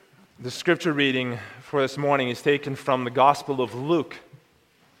The scripture reading for this morning is taken from the Gospel of Luke.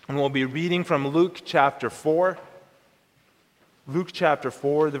 And we'll be reading from Luke chapter 4. Luke chapter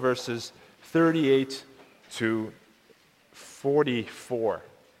 4, the verses 38 to 44.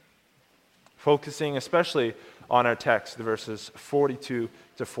 Focusing especially on our text, the verses 42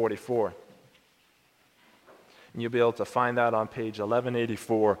 to 44. And you'll be able to find that on page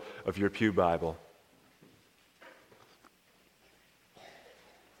 1184 of your Pew Bible.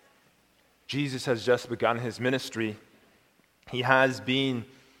 Jesus has just begun his ministry. He gave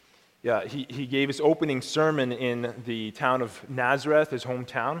his opening sermon in the town of Nazareth, his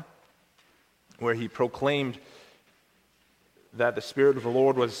hometown, where he proclaimed that the Spirit of the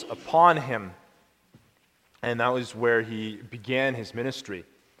Lord was upon him. And that was where he began his ministry.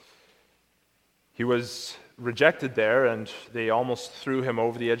 He was rejected there, and they almost threw him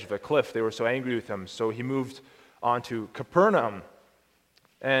over the edge of a cliff. They were so angry with him. So he moved on to Capernaum.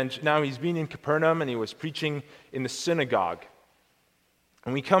 And now he's been in Capernaum, and he was preaching in the synagogue.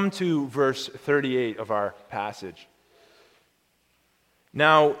 And we come to verse 38 of our passage.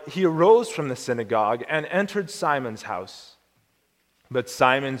 Now he arose from the synagogue and entered Simon's house. But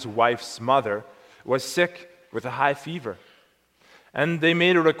Simon's wife's mother was sick with a high fever, and they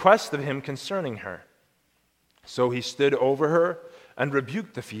made a request of him concerning her. So he stood over her and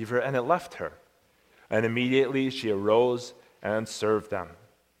rebuked the fever, and it left her. And immediately she arose and served them.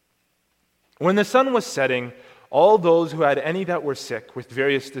 When the sun was setting, all those who had any that were sick with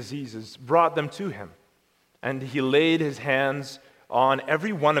various diseases brought them to him, and he laid his hands on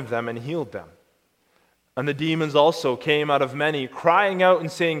every one of them and healed them. And the demons also came out of many, crying out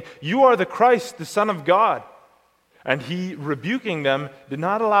and saying, "You are the Christ, the Son of God." And he, rebuking them, did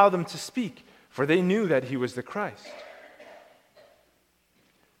not allow them to speak, for they knew that he was the Christ.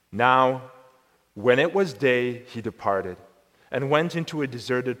 Now, when it was day, he departed and went into a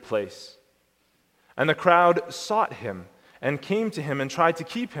deserted place. And the crowd sought him and came to him and tried to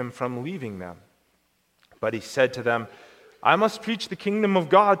keep him from leaving them. But he said to them, "I must preach the kingdom of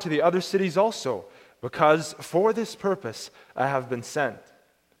God to the other cities also, because for this purpose I have been sent."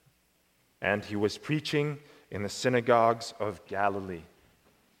 And he was preaching in the synagogues of Galilee.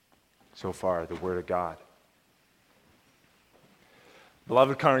 So far, the word of God.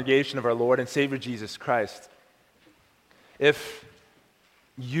 Beloved congregation of our Lord and Savior Jesus Christ, if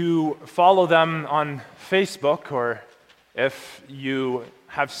you follow them on Facebook, or if you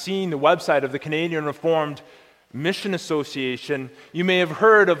have seen the website of the Canadian Reformed Mission Association, you may have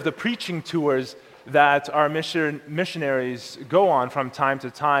heard of the preaching tours that our missionaries go on from time to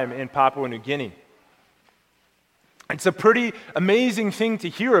time in Papua New Guinea. It's a pretty amazing thing to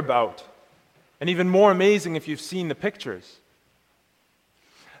hear about, and even more amazing if you've seen the pictures.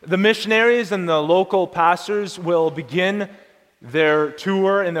 The missionaries and the local pastors will begin their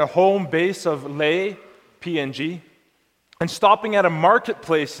tour in their home base of Lae, PNG, and stopping at a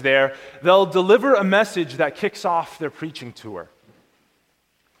marketplace there, they'll deliver a message that kicks off their preaching tour.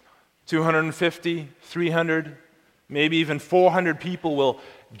 250, 300, maybe even 400 people will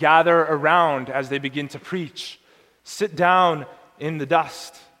gather around as they begin to preach, sit down in the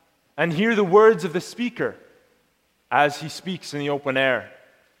dust, and hear the words of the speaker as he speaks in the open air.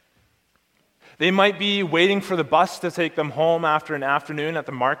 They might be waiting for the bus to take them home after an afternoon at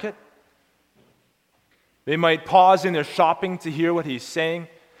the market. They might pause in their shopping to hear what he's saying.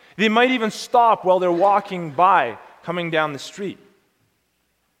 They might even stop while they're walking by, coming down the street.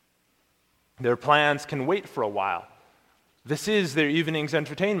 Their plans can wait for a while. This is their evening's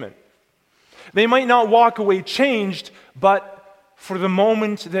entertainment. They might not walk away changed, but for the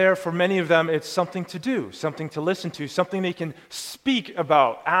moment there, for many of them, it's something to do, something to listen to, something they can speak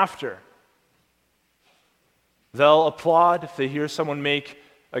about after. They'll applaud if they hear someone make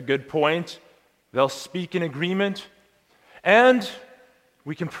a good point. They'll speak in agreement. And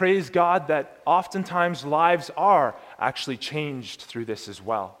we can praise God that oftentimes lives are actually changed through this as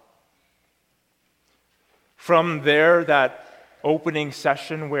well. From there, that opening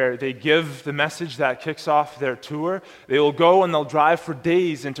session where they give the message that kicks off their tour, they will go and they'll drive for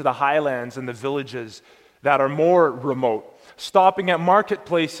days into the highlands and the villages that are more remote, stopping at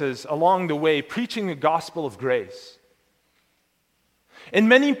marketplaces along the way, preaching the gospel of grace. In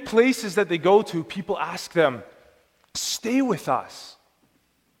many places that they go to, people ask them, "Stay with us."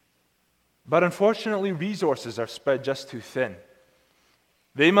 But unfortunately, resources are spread just too thin.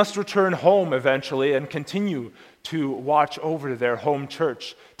 They must return home eventually and continue to watch over their home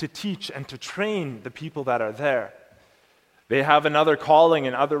church, to teach and to train the people that are there. They have another calling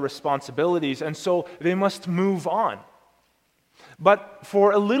and other responsibilities, and so they must move on. But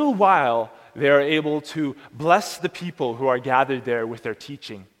for a little while, they are able to bless the people who are gathered there with their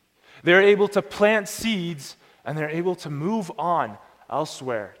teaching. They're able to plant seeds, and they're able to move on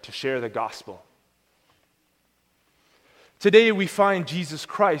elsewhere to share the gospel. Today we find Jesus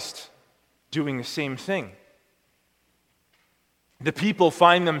Christ doing the same thing. The people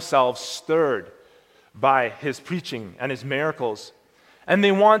find themselves stirred by his preaching and his miracles, and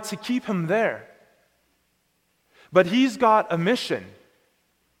they want to keep him there. But he's got a mission.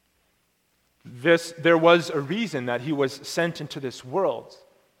 There was a reason that he was sent into this world.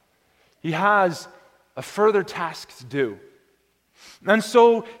 He has a further task to do. And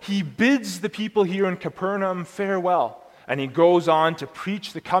so he bids the people here in Capernaum farewell, and he goes on to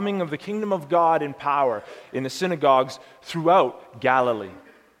preach the coming of the kingdom of God in power in the synagogues throughout Galilee.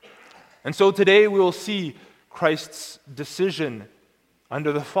 And so today we will see Christ's decision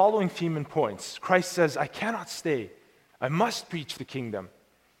under the following theme and points. Christ says, I cannot stay. I must preach the kingdom.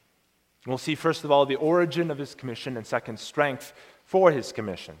 We'll see, first of all, the origin of his commission, and second, strength for his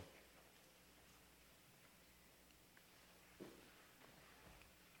commission.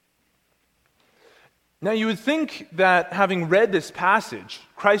 Now, you would think that having read this passage,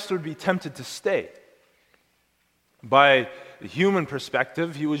 Christ would be tempted to stay. By the human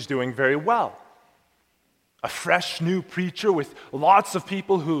perspective, he was doing very well. A fresh new preacher with lots of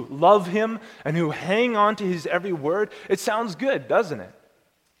people who love him and who hang on to his every word. It sounds good, doesn't it?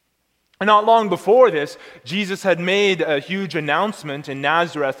 And not long before this, Jesus had made a huge announcement in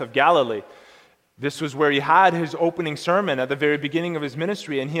Nazareth of Galilee. This was where he had his opening sermon at the very beginning of his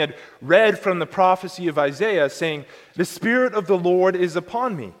ministry, and he had read from the prophecy of Isaiah saying, "The Spirit of the Lord is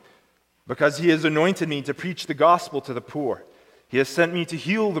upon me, because he has anointed me to preach the gospel to the poor. He has sent me to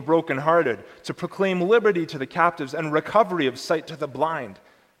heal the brokenhearted, to proclaim liberty to the captives and recovery of sight to the blind,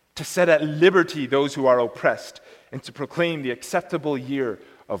 to set at liberty those who are oppressed, and to proclaim the acceptable year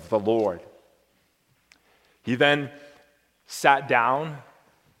of the Lord." He then sat down,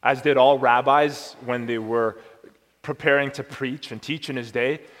 as did all rabbis when they were preparing to preach and teach in his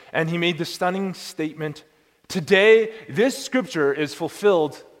day, and he made the stunning statement, "Today, this scripture is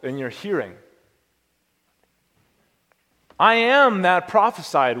fulfilled in your hearing." I am that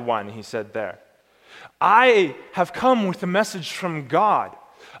prophesied one, he said there. I have come with a message from God,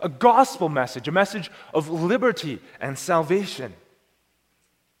 a gospel message, a message of liberty and salvation.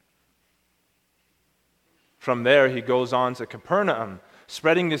 From there, he goes on to Capernaum,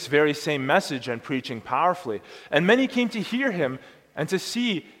 spreading this very same message and preaching powerfully. And many came to hear him and to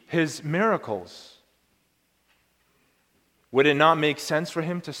see his miracles. Would it not make sense for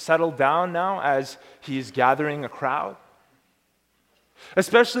him to settle down now as he is gathering a crowd?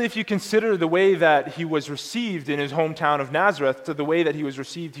 Especially if you consider the way that he was received in his hometown of Nazareth to the way that he was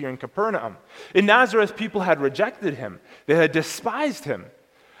received here in Capernaum. In Nazareth, people had rejected him. They had despised him.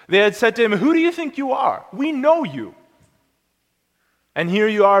 They had said to him, "Who do you think you are? We know you. And here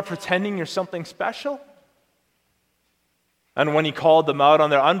you are pretending you're something special?" And when he called them out on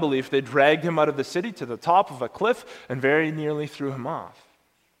their unbelief, they dragged him out of the city to the top of a cliff and very nearly threw him off.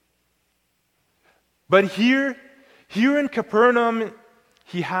 But here in Capernaum,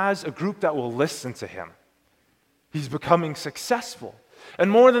 he has a group that will listen to him. He's becoming successful.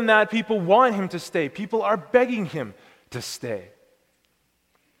 And more than that, people want him to stay. People are begging him to stay.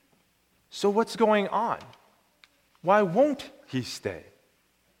 So what's going on? Why won't he stay?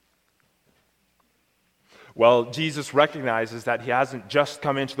 Well, Jesus recognizes that he hasn't just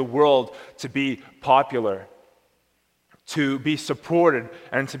come into the world to be popular, to be supported,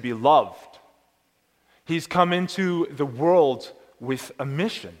 and to be loved. He's come into the world with a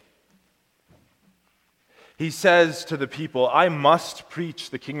mission. He says to the people, "I must preach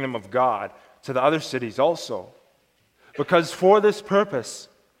the kingdom of God to the other cities also, because for this purpose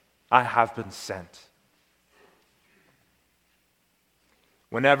I have been sent."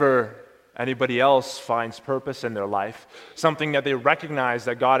 Whenever anybody else finds purpose in their life, something that they recognize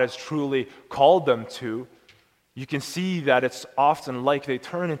that God has truly called them to, you can see that it's often like they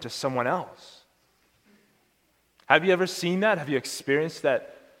turn into someone else. Have you ever seen that? Have you experienced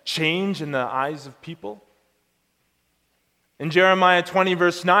that change in the eyes of people? In Jeremiah 20,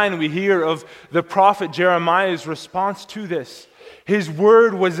 verse 9, we hear of the prophet Jeremiah's response to this. "His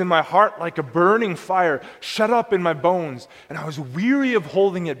word was in my heart like a burning fire, shut up in my bones, and I was weary of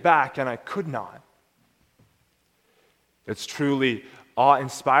holding it back, and I could not." It's truly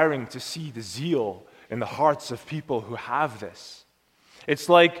awe-inspiring to see the zeal in the hearts of people who have this. It's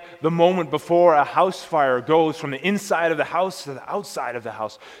like the moment before a house fire goes from the inside of the house to the outside of the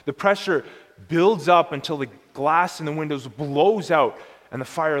house. The pressure builds up until the glass in the windows blows out and the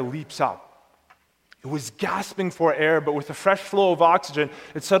fire leaps up. It was gasping for air, but with a fresh flow of oxygen,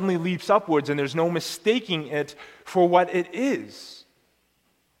 it suddenly leaps upwards, and there's no mistaking it for what it is.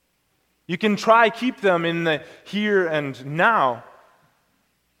 You can try keep them in the here and now,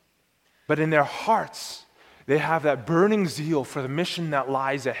 but in their hearts, they have that burning zeal for the mission that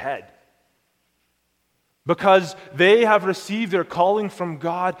lies ahead. Because they have received their calling from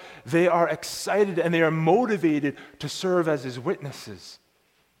God, they are excited and they are motivated to serve as His witnesses.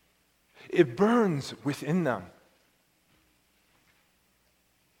 It burns within them.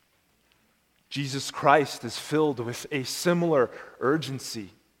 Jesus Christ is filled with a similar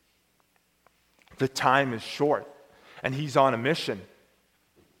urgency. The time is short, and He's on a mission.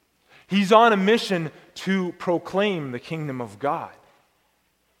 He's on a mission to proclaim the kingdom of God.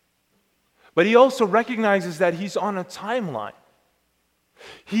 But He also recognizes that He's on a timeline.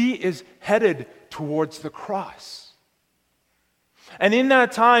 He is headed towards the cross. And in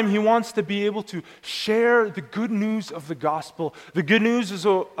that time, He wants to be able to share the good news of the gospel, the good news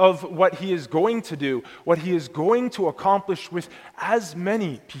of what He is going to do, what He is going to accomplish with as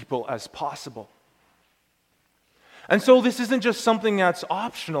many people as possible. And so this isn't just something that's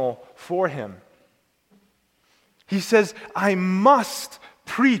optional for Him. He says, I must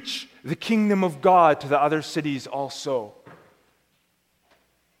preach the kingdom of God to the other cities also.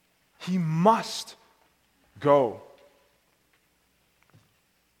 He must go.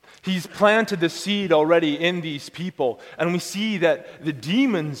 He's planted the seed already in these people, and we see that the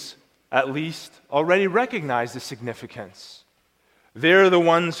demons, at least, already recognize the significance. They're the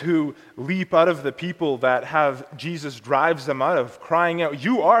ones who leap out of the people that have Jesus drives them out of, crying out,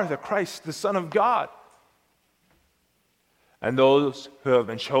 "You are the Christ, the Son of God." And those who have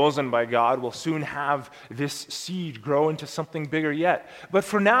been chosen by God will soon have this seed grow into something bigger yet. But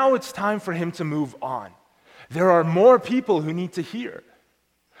for now, it's time for Him to move on. There are more people who need to hear.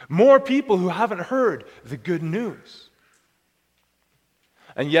 More people who haven't heard the good news.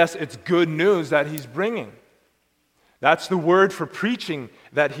 And yes, it's good news that He's bringing. That's the word for preaching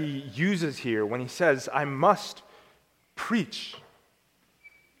that He uses here when He says, I must preach.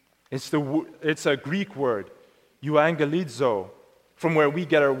 It's a Greek word, euangelizo, from where we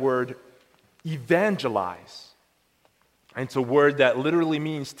get our word evangelize. And it's a word that literally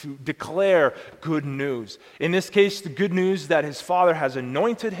means to declare good news. In this case, the good news that His Father has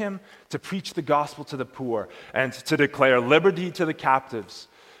anointed Him to preach the gospel to the poor and to declare liberty to the captives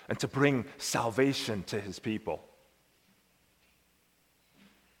and to bring salvation to His people.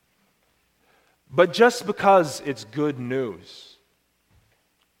 But just because it's good news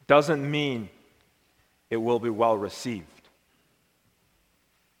doesn't mean it will be well received.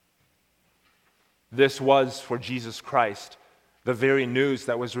 This was for Jesus Christ the very news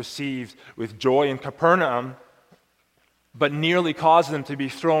that was received with joy in Capernaum, but nearly caused Him to be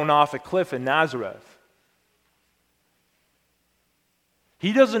thrown off a cliff in Nazareth.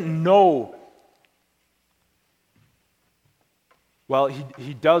 He doesn't know, well,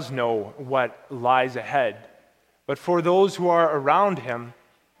 he does know what lies ahead, but for those who are around Him,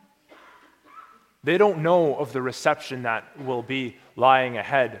 they don't know of the reception that will be lying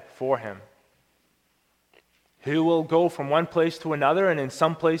ahead for Him. He will go from one place to another, and in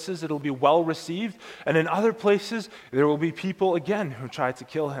some places it'll be well received, and in other places there will be people again who try to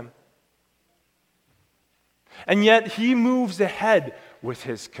kill Him. And yet He moves ahead with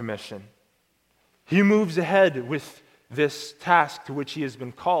His commission. He moves ahead with this task to which He has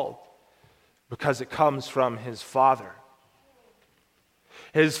been called because it comes from His Father.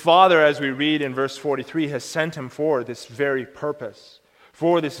 His Father, as we read in verse 43, has sent Him for this very purpose,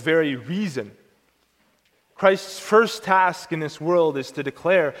 for this very reason. Christ's first task in this world is to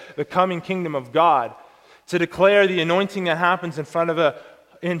declare the coming kingdom of God, to declare the anointing that happens in front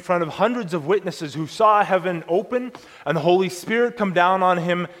of hundreds of witnesses who saw heaven open and the Holy Spirit come down on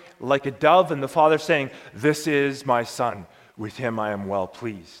Him like a dove, and the Father saying, "This is my Son, with Him I am well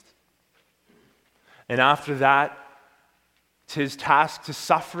pleased." And after that, it's His task to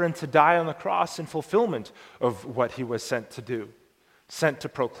suffer and to die on the cross in fulfillment of what He was sent to do, sent to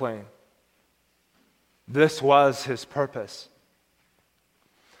proclaim. This was His purpose.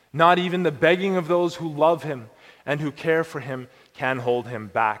 Not even the begging of those who love Him and who care for Him can hold Him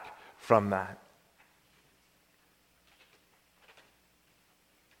back from that.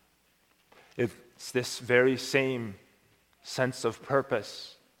 It's this very same sense of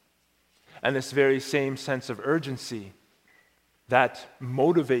purpose and this very same sense of urgency that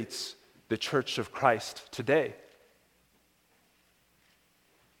motivates the Church of Christ today.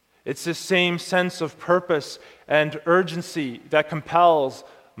 It's this same sense of purpose and urgency that compels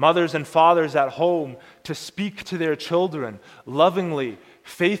mothers and fathers at home to speak to their children lovingly,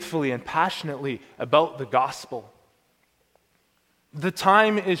 faithfully, and passionately about the gospel. The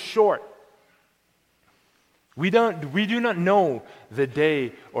time is short. We do not know the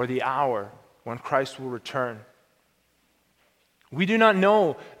day or the hour when Christ will return. We do not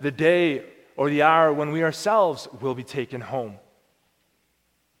know the day or the hour when we ourselves will be taken home.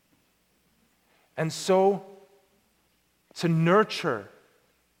 And so, to nurture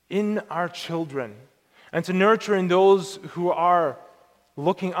in our children and to nurture in those who are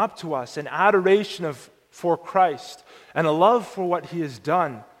looking up to us an adoration for Christ and a love for what He has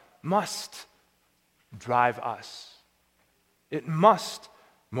done must drive us. It must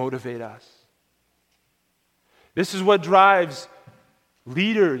motivate us. This is what drives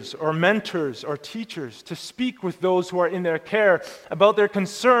leaders or mentors or teachers to speak with those who are in their care about their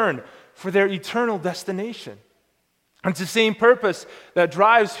concern for their eternal destination. And it's the same purpose that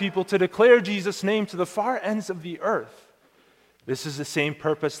drives people to declare Jesus' name to the far ends of the earth. This is the same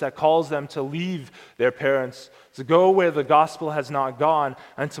purpose that calls them to leave their parents, to go where the gospel has not gone,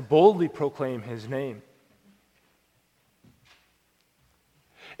 and to boldly proclaim His name.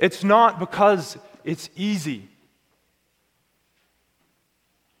 It's not because it's easy.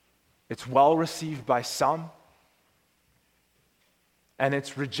 It's well received by some, and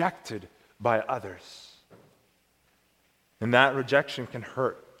it's rejected by others. And that rejection can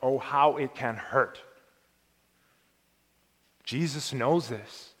hurt. Oh, how it can hurt. Jesus knows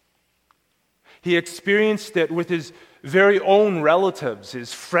this. He experienced it with His very own relatives,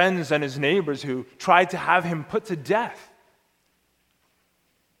 His friends and His neighbors who tried to have Him put to death.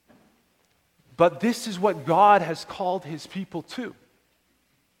 But this is what God has called His people to.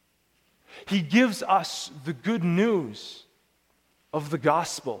 He gives us the good news of the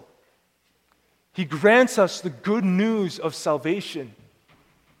gospel. He grants us the good news of salvation.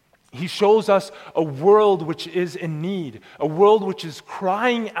 He shows us a world which is in need, a world which is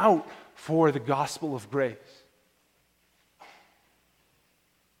crying out for the gospel of grace.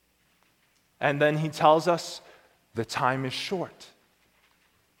 And then He tells us the time is short.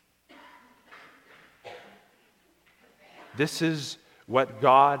 This is what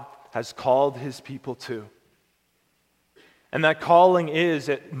God has called His people to. And that calling is,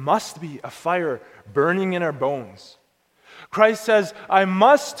 it must be a fire burning in our bones. Christ says, I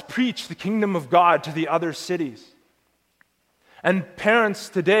must preach the kingdom of God to the other cities. And parents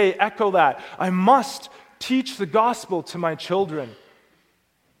today echo that. I must teach the gospel to my children.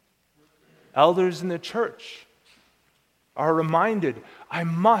 Elders in the church are reminded, I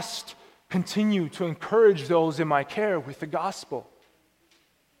must continue to encourage those in my care with the gospel.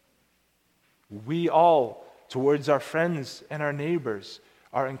 We all, towards our friends and our neighbors,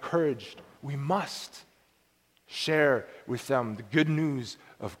 are encouraged. We must share with them the good news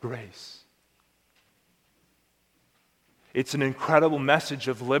of grace. It's an incredible message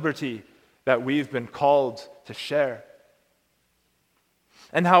of liberty that we've been called to share.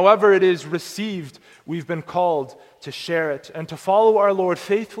 And however it is received, we've been called to share it and to follow our Lord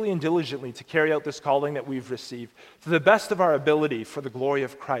faithfully and diligently to carry out this calling that we've received to the best of our ability for the glory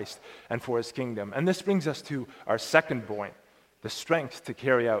of Christ and for His kingdom. And this brings us to our second point, the strength to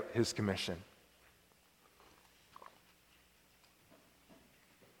carry out His commission.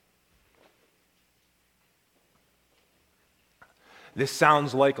 This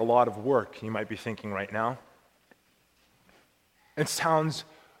sounds like a lot of work, you might be thinking right now. It sounds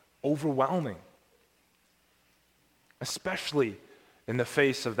overwhelming, especially in the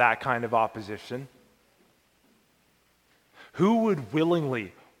face of that kind of opposition. Who would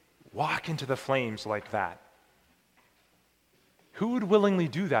willingly walk into the flames like that? Who would willingly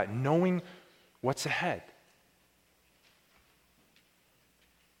do that, knowing what's ahead?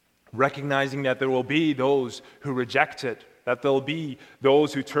 Recognizing that there will be those who reject it, that there will be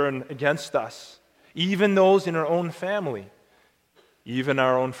those who turn against us, even those in our own family, even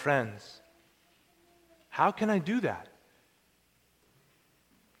our own friends. How can I do that?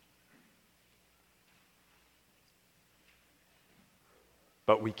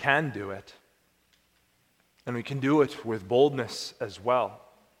 But we can do it. And we can do it with boldness as well.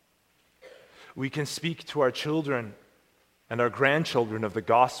 We can speak to our children and our grandchildren of the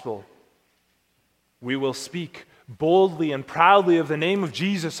gospel. We will speak boldly and proudly of the name of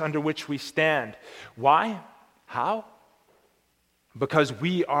Jesus under which we stand. Why? How? Because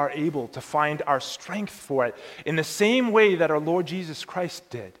we are able to find our strength for it in the same way that our Lord Jesus Christ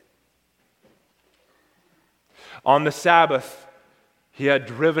did. On the Sabbath, He had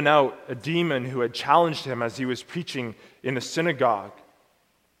driven out a demon who had challenged Him as He was preaching in the synagogue.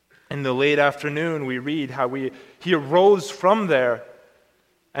 In the late afternoon, we read how He arose from there,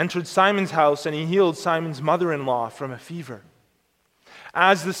 entered Simon's house, and He healed Simon's mother-in-law from a fever.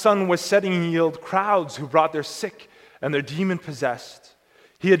 As the sun was setting, He healed crowds who brought their sick and their demon-possessed.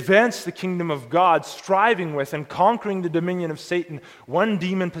 He advanced the kingdom of God, striving with and conquering the dominion of Satan, one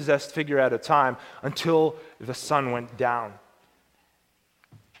demon-possessed figure at a time, until the sun went down.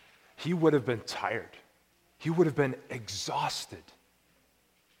 He would have been tired. He would have been exhausted.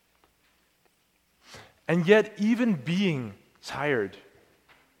 And yet, even being tired,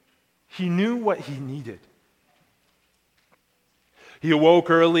 he knew what he needed. He awoke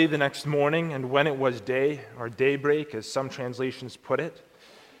early the next morning, and when it was day, or daybreak, as some translations put it,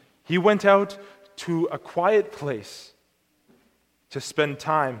 he went out to a quiet place to spend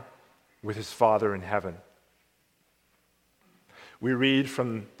time with his Father in heaven. We read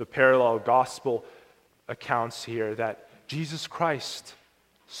from the parallel gospel accounts here that Jesus Christ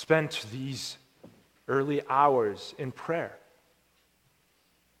spent these early hours in prayer.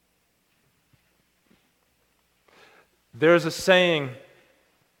 There's a saying,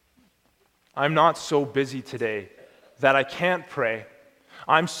 I'm not so busy today that I can't pray.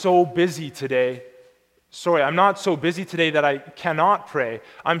 I'm so busy today. I'm not so busy today that I cannot pray.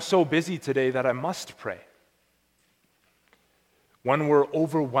 I'm so busy today that I must pray. When we're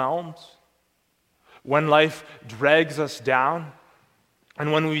overwhelmed, when life drags us down,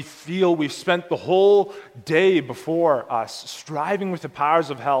 and when we feel we've spent the whole day before us striving with the powers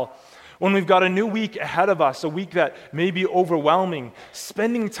of hell, when we've got a new week ahead of us, a week that may be overwhelming,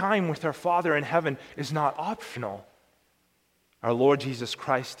 spending time with our Father in heaven is not optional. Our Lord Jesus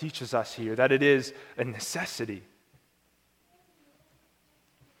Christ teaches us here that it is a necessity.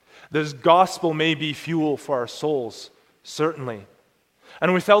 This gospel may be fuel for our souls, certainly.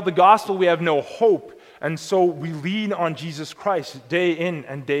 And without the gospel, we have no hope, and so we lean on Jesus Christ day in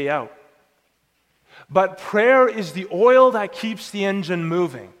and day out. But prayer is the oil that keeps the engine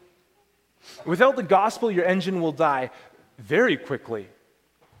moving. Without the gospel, your engine will die very quickly.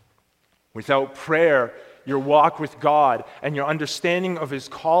 Without prayer, your walk with God and your understanding of His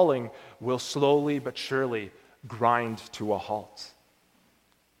calling will slowly but surely grind to a halt.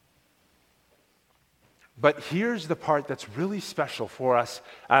 But here's the part that's really special for us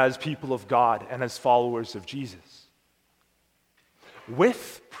as people of God and as followers of Jesus.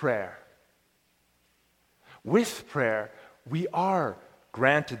 With prayer, we are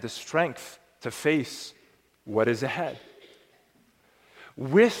granted the strength to face what is ahead.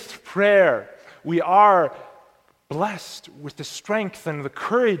 With prayer, we are blessed with the strength and the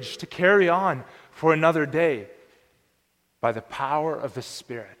courage to carry on for another day by the power of the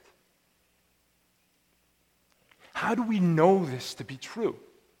Spirit. How do we know this to be true?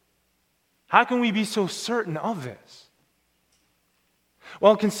 How can we be so certain of this?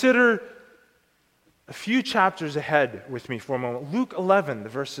 Well, consider a few chapters ahead with me for a moment. Luke 11, the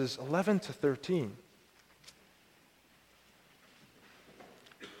verses 11 to 13.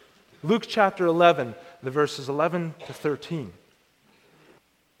 Luke chapter 11, the verses 11 to 13.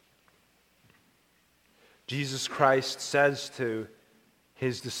 Jesus Christ says to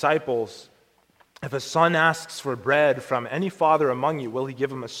his disciples, "If a son asks for bread from any father among you, will he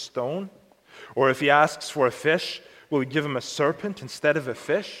give him a stone? Or if he asks for a fish, will he give him a serpent instead of a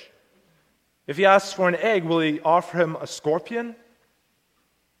fish? If he asks for an egg, will he offer him a scorpion?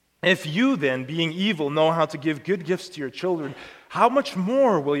 If you then, being evil, know how to give good gifts to your children, how much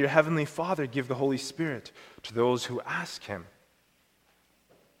more will your heavenly Father give the Holy Spirit to those who ask him?"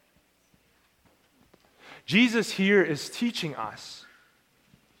 Jesus here is teaching us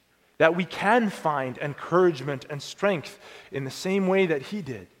that we can find encouragement and strength in the same way that he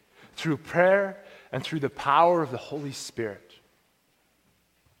did, through prayer and through the power of the Holy Spirit.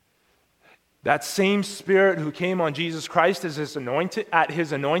 That same Spirit who came on Jesus Christ at his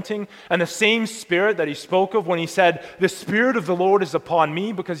anointing, and the same Spirit that he spoke of when he said, "The Spirit of the Lord is upon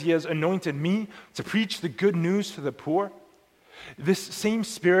me because he has anointed me to preach the good news to the poor." This same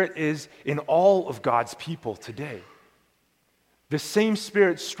Spirit is in all of God's people today. The same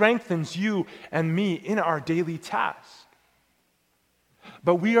Spirit strengthens you and me in our daily task.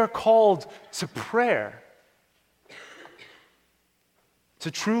 But we are called to prayer to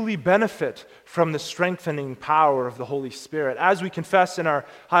truly benefit from the strengthening power of the Holy Spirit. As we confess in our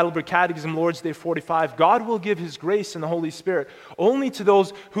Heidelberg Catechism, Lord's Day 45, God will give His grace and the Holy Spirit only to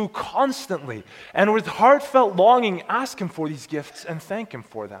those who constantly and with heartfelt longing ask Him for these gifts and thank Him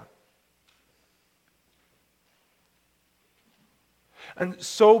for them. And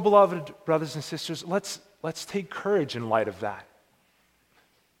so, beloved brothers and sisters, let's take courage in light of that.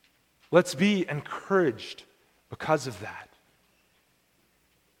 Let's be encouraged because of that.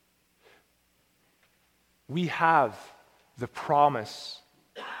 We have the promise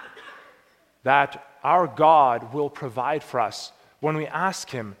that our God will provide for us when we ask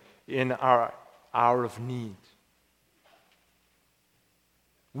Him in our hour of need.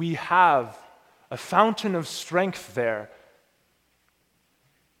 We have a fountain of strength there,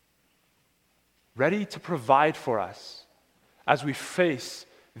 ready to provide for us as we face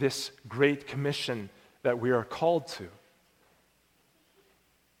this great commission that we are called to.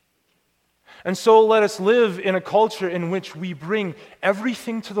 And so let us live in a culture in which we bring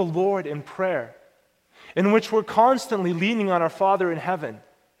everything to the Lord in prayer, in which we're constantly leaning on our Father in heaven.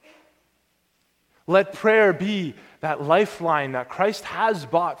 Let prayer be that lifeline that Christ has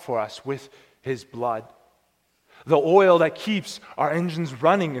bought for us with His blood, the oil that keeps our engines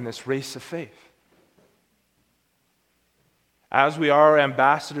running in this race of faith. As we are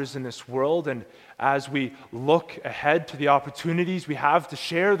ambassadors in this world, and as we look ahead to the opportunities we have to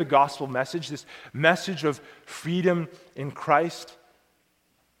share the gospel message, this message of freedom in Christ,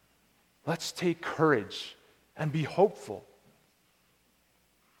 let's take courage and be hopeful.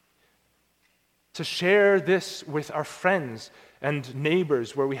 To share this with our friends and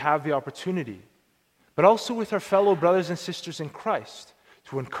neighbors where we have the opportunity, but also with our fellow brothers and sisters in Christ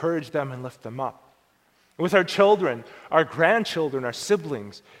to encourage them and lift them up. With our children, our grandchildren, our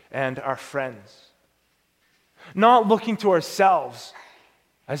siblings, and our friends. Not looking to ourselves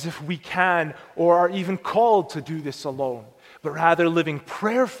as if we can or are even called to do this alone, but rather living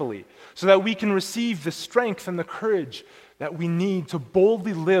prayerfully so that we can receive the strength and the courage that we need to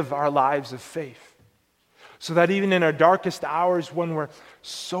boldly live our lives of faith. So that even in our darkest hours when we're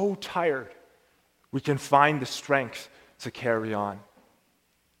so tired, we can find the strength to carry on.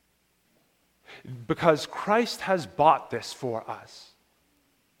 Because Christ has bought this for us.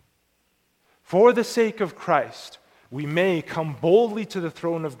 For the sake of Christ, we may come boldly to the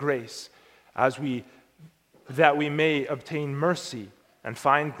throne of grace that we may obtain mercy and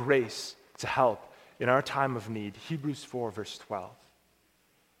find grace to help in our time of need. Hebrews 4, verse 12.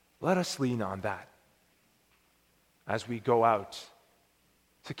 Let us lean on that as we go out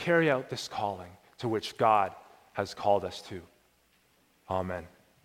to carry out this calling to which God has called us to. Amen.